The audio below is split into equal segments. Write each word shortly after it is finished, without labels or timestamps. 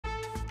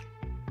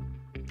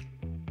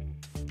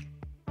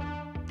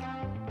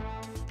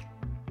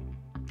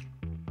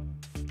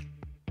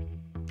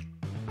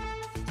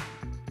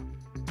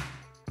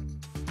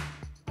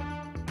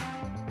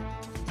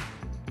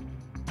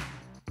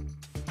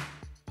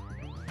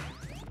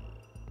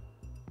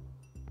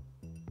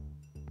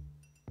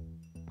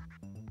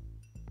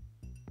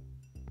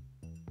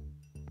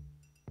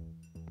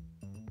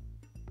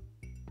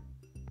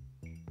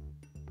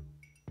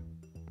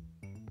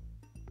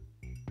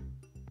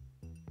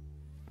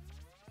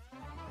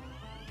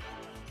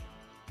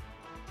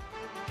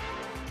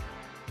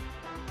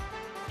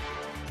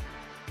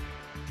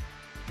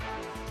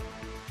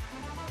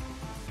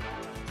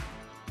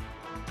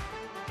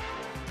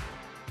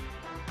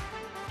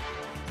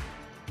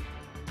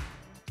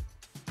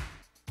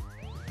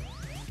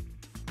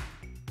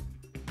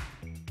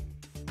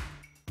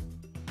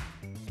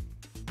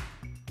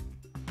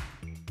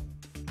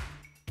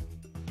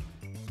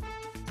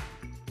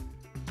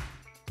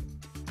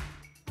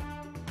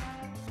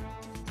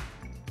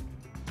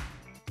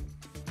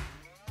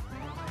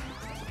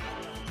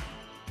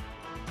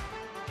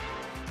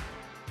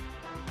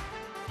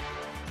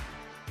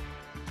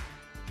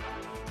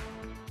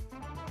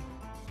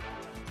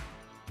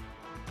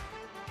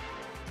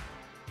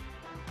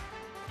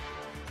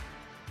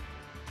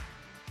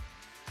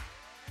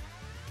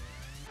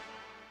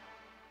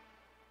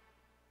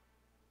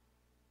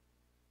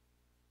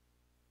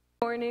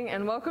morning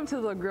and welcome to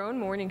the LaGrone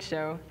Morning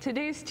Show.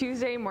 Today's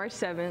Tuesday, March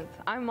 7th.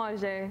 I'm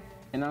Majay.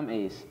 And I'm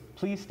Ace.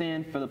 Please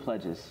stand for the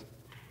pledges.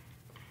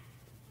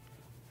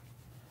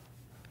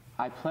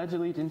 I pledge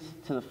allegiance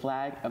to the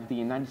flag of the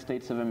United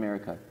States of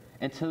America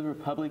and to the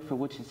republic for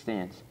which it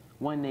stands,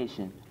 one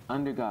nation,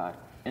 under God,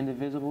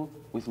 indivisible,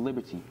 with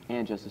liberty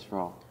and justice for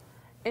all.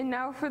 And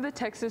now for the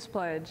Texas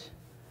Pledge.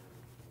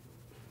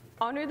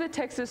 Honor the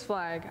Texas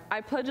flag.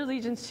 I pledge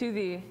allegiance to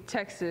thee,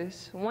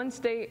 Texas, one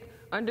state,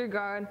 under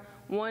God,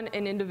 one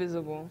and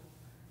indivisible.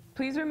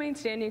 Please remain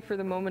standing for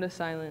the moment of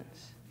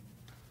silence.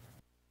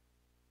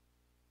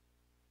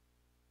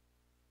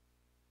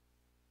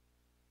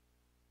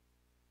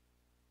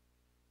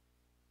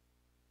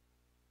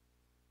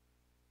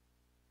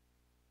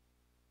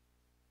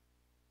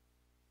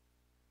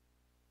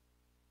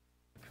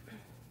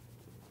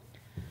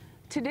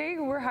 Today,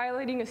 we're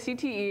highlighting a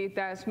CTE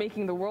that's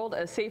making the world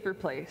a safer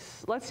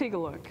place. Let's take a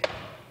look.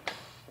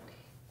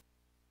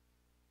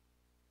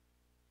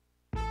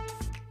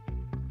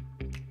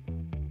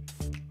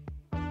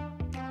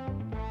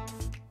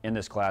 In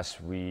this class,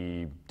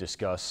 we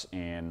discuss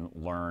and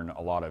learn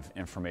a lot of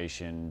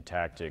information,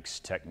 tactics,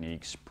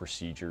 techniques,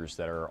 procedures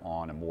that are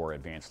on a more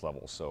advanced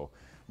level. So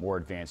more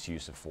advanced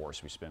use of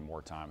force. We spend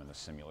more time in the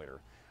simulator.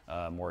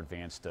 More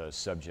advanced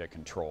subject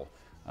control.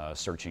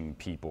 Searching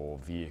people,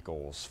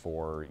 vehicles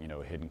for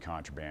hidden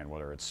contraband,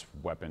 whether it's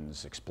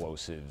weapons,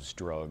 explosives,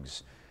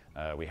 drugs.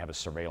 We have a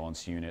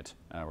surveillance unit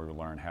where we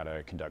learn how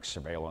to conduct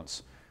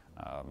surveillance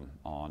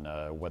on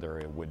whether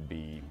it would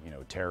be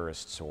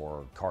terrorists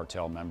or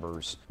cartel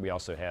members. We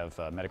also have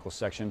a medical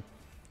section,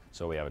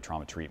 so we have a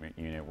trauma treatment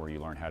unit where you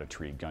learn how to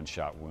treat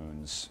gunshot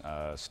wounds,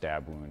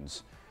 stab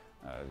wounds,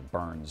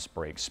 burns,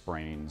 breaks,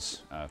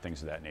 sprains,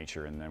 things of that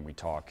nature. And then we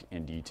talk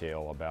in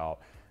detail about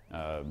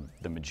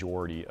the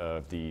majority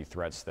of the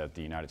threats that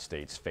the United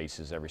States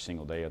faces every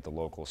single day at the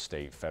local,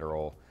 state,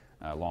 federal,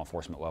 law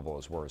enforcement level,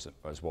 as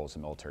well as the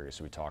military.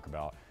 So we talk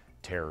about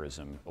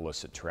terrorism,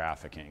 illicit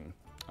trafficking,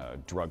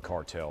 drug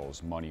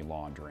cartels, money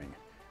laundering,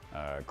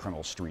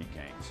 criminal street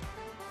gangs.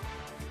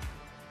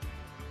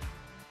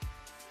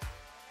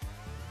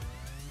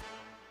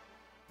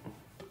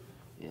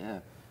 Yeah.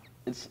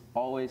 It's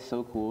always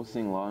so cool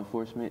seeing law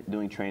enforcement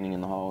doing training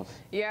in the halls.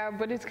 Yeah,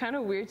 but it's kind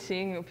of weird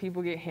seeing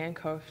people get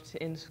handcuffed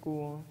in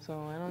school, so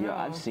I don't know.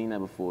 Yeah, I've seen that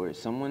before.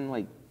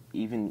 Someone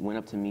even went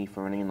up to me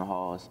for running in the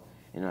halls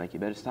and they're like, you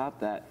better stop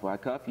that before I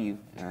cuff you.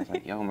 And I was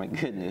like, oh my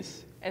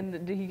goodness. And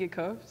did he get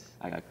cuffed?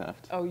 I got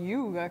cuffed. Oh,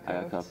 you got cuffed?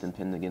 I got cuffed and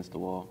pinned against the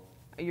wall.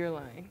 You're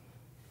lying.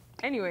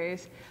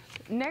 Anyways,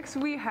 next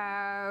we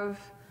have...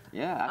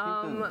 Yeah,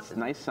 I think the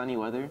nice sunny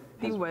weather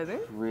is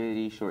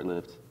pretty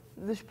short-lived.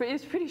 It's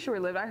pretty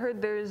short-lived. I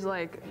heard there's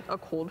like a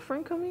cold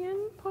front coming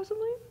in,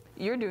 possibly.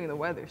 You're doing the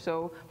weather,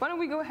 so why don't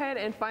we go ahead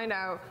and find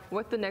out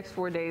what the next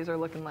 4 days are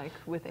looking like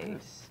with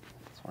Ace.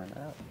 Let's find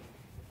out.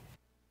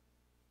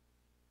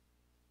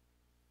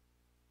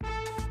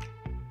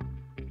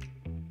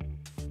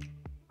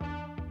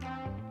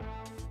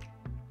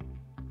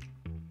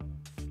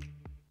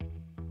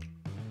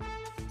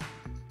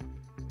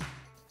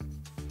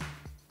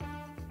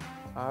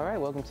 All right,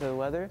 welcome to the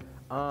weather.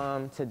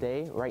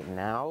 Today, right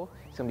now,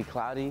 it's gonna be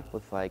cloudy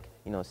with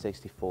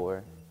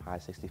 64, high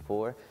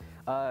 64.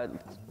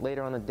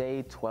 Later on the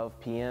day, 12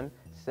 p.m.,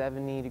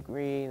 70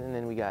 degrees, and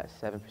then we got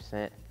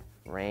 7%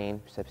 rain,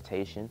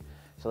 precipitation.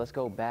 So let's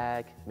go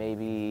back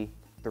maybe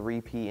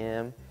 3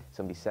 p.m. It's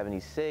gonna be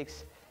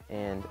 76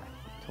 and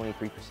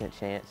 23%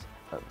 chance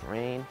of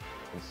rain.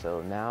 And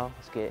so now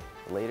let's get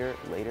later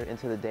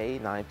into the day,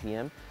 9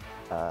 p.m.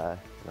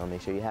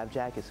 Make sure you have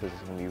jackets because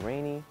it's gonna be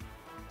rainy,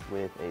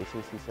 with a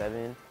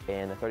 67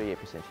 and a 38%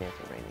 chance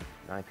of raining,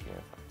 9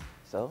 p.m.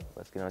 So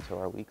let's get on to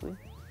our weekly.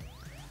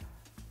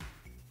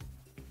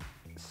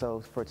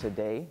 So for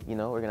today,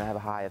 we're gonna have a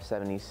high of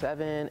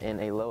 77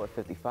 and a low of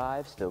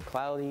 55, still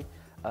cloudy.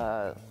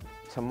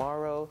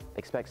 Tomorrow,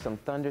 expect some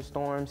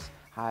thunderstorms,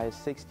 high of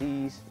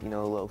 60s,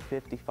 low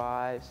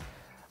 55s.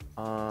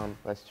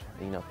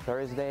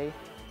 Thursday,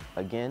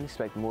 again,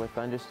 expect more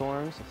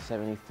thunderstorms,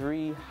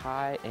 73,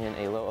 high and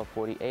a low of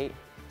 48.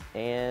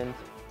 And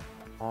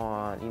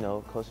on,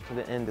 closer to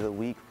the end of the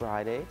week,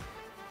 Friday,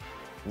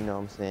 it's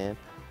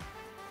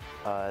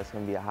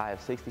gonna be a high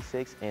of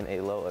 66 and a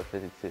low of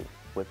 52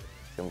 with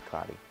some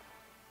cloudy.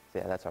 So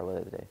yeah, that's our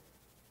weather today.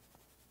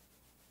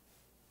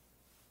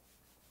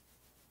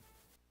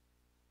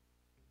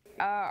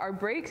 Our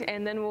breaks,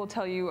 and then we'll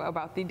tell you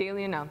about the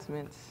daily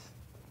announcements.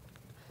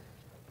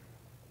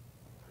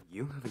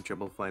 You having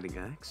trouble finding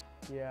X?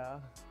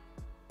 Yeah.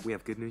 We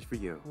have good news for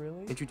you.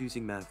 Really?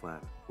 Introducing Math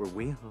Lab, where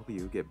we help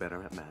you get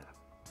better at math.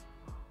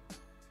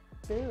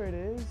 There it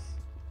is.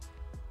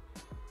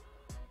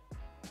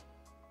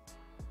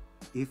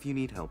 If you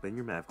need help in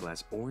your math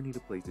class or need a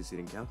place to sit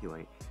and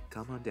calculate,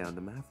 come on down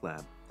to Math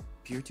Lab.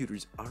 Peer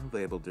tutors are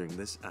available during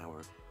this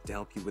hour to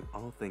help you with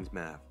all things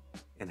math.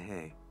 And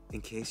hey,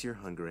 in case you're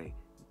hungry,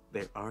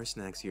 there are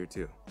snacks here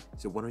too.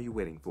 So what are you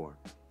waiting for?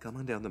 Come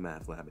on down to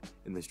Math Lab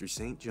in Mr.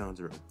 St. John's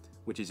room,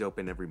 which is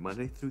open every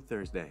Monday through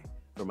Thursday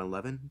from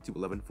 11 to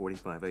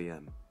 11:45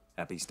 a.m.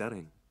 Happy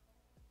studying.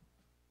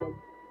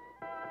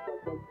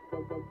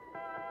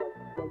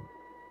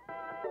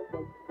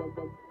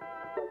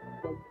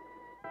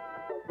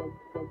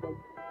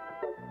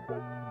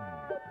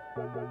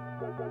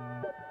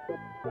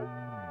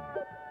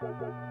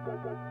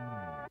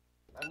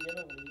 I'm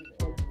gonna leave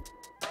it.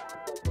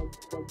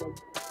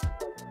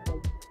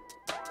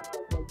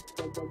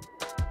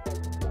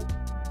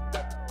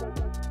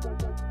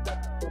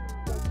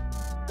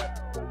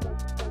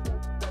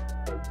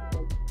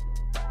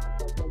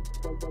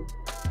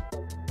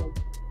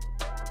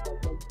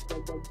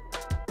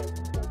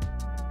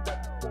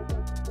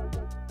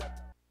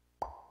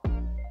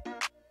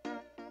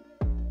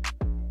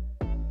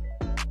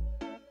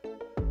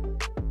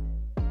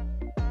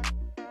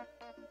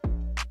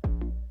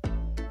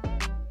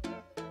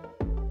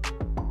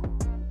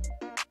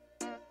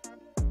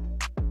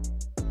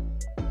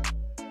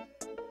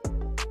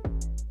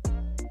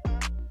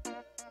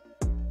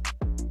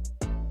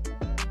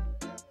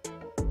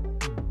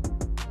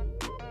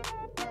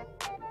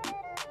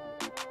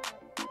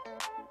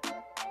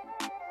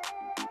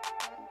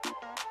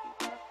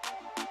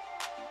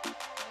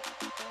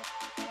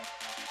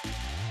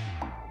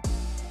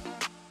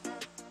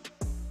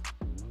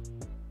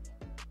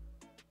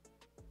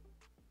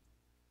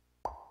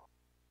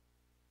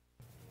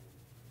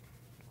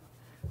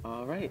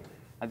 All right,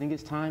 I think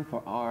it's time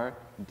for our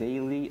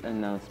daily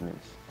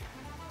announcements.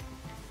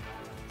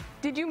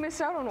 Did you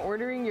miss out on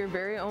ordering your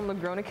very own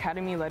LaGrone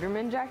Academy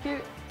Letterman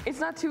jacket? It's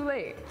not too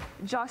late.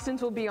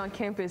 Jostens will be on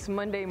campus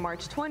Monday,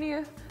 March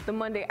 20th, the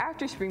Monday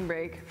after spring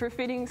break, for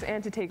fittings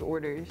and to take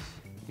orders.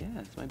 Yeah,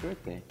 it's my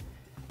birthday.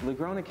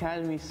 LaGrone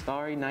Academy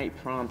Starry Night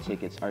Prom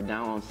tickets are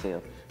now on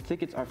sale.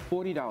 Tickets are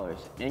 $40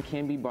 and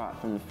can be bought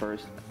from the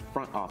first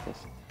front office.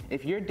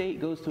 If your date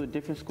goes to a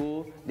different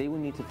school, they will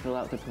need to fill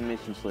out the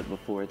permission slip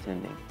before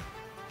attending.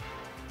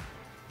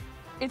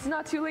 It's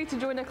not too late to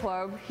join a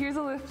club. Here's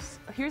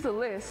a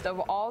list of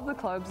all the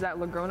clubs that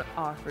LaGrone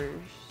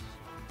offers.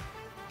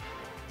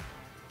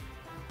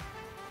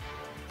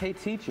 Hey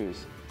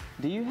teachers,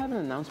 do you have an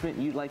announcement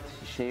you'd like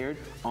shared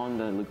on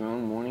the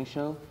LaGrone Morning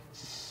Show?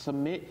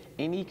 Submit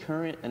any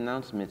current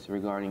announcements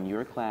regarding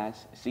your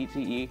class,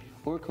 CTE,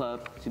 or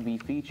club to be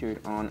featured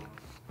on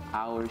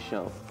our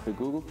show. The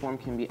Google form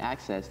can be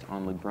accessed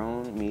on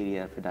LaGrone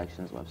Media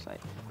Productions website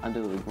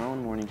under the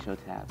LaGrone Morning Show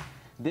tab.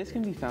 This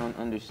can be found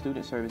under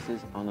Student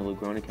Services on the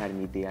LaGrone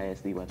Academy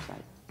DISD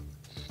website.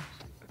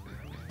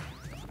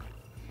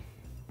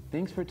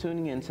 Thanks for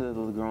tuning in to the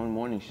LaGrone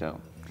Morning Show.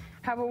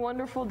 Have a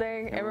wonderful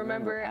day, and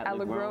remember, at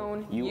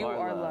LaGrone, you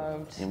are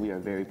loved. And we are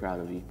very proud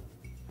of you.